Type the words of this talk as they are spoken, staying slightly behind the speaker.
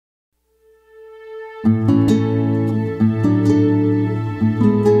My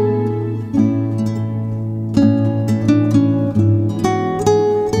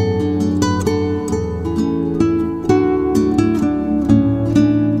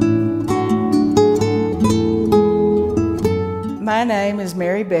name is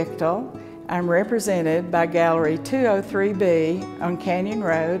Mary Bechtol. I'm represented by Gallery 203B on Canyon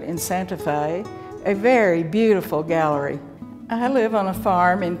Road in Santa Fe, a very beautiful gallery. I live on a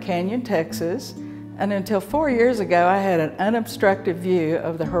farm in Canyon, Texas, and until 4 years ago I had an unobstructed view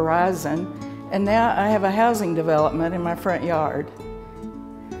of the horizon, and now I have a housing development in my front yard.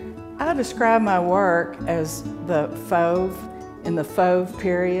 I describe my work as the fauve, in the fauve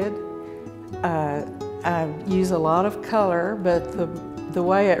period. I use a lot of color, but the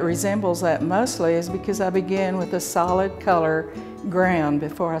way it resembles that mostly is because I begin with a solid color ground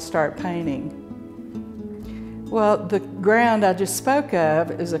before I start painting. Well, the ground I just spoke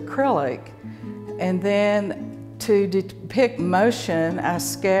of is acrylic, and then to depict motion, I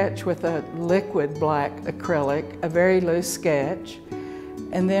sketch with a liquid black acrylic, a very loose sketch,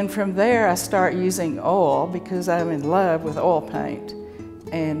 and then from there I start using oil because I'm in love with oil paint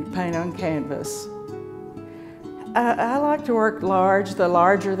and paint on canvas. I like to work large. The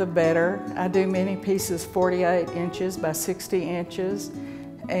larger the better. I do many pieces 48 inches by 60 inches,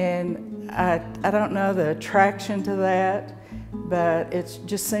 and I don't know the attraction to that, but it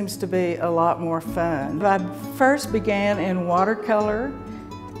just seems to be a lot more fun. I first began in watercolor,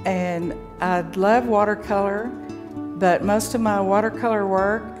 and I love watercolor, but most of my watercolor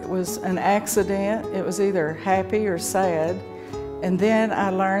work was an accident. It was either happy or sad. And then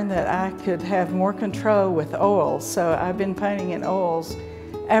I learned that I could have more control with oils, so I've been painting in oils.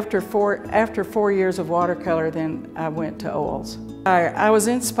 After four years of watercolor, then I went to oils. I was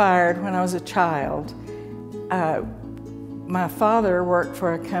inspired when I was a child. My father worked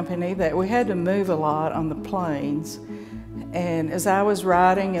for a company that we had to move a lot on the plains, and as I was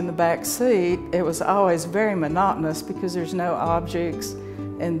riding in the back seat, it was always very monotonous because there's no objects,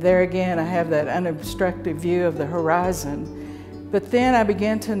 and there again I have that unobstructed view of the horizon. But then I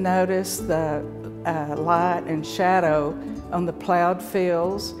began to notice the light and shadow on the plowed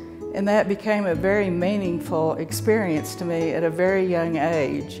fields, and that became a very meaningful experience to me at a very young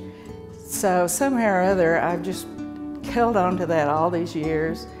age. So somehow or other, I've just held on to that all these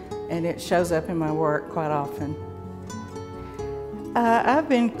years, and it shows up in my work quite often. I've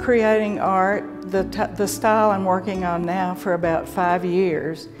been creating art, the style I'm working on now, for about 5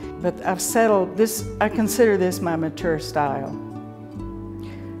 years, but I've settled this, I consider this my mature style.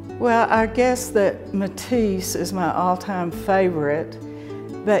 Well, I guess that Matisse is my all-time favorite,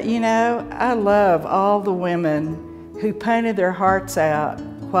 but you know, I love all the women who painted their hearts out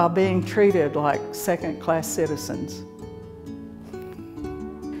while being treated like second-class citizens.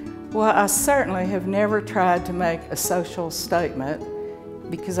 Well, I certainly have never tried to make a social statement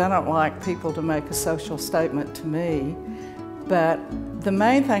because I don't like people to make a social statement to me, but the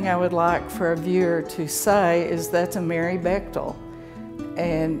main thing I would like for a viewer to say is that's a Mary Bechtol.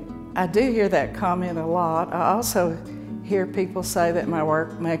 And I do hear that comment a lot. I also hear people say that my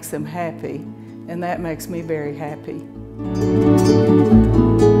work makes them happy, and that makes me very happy.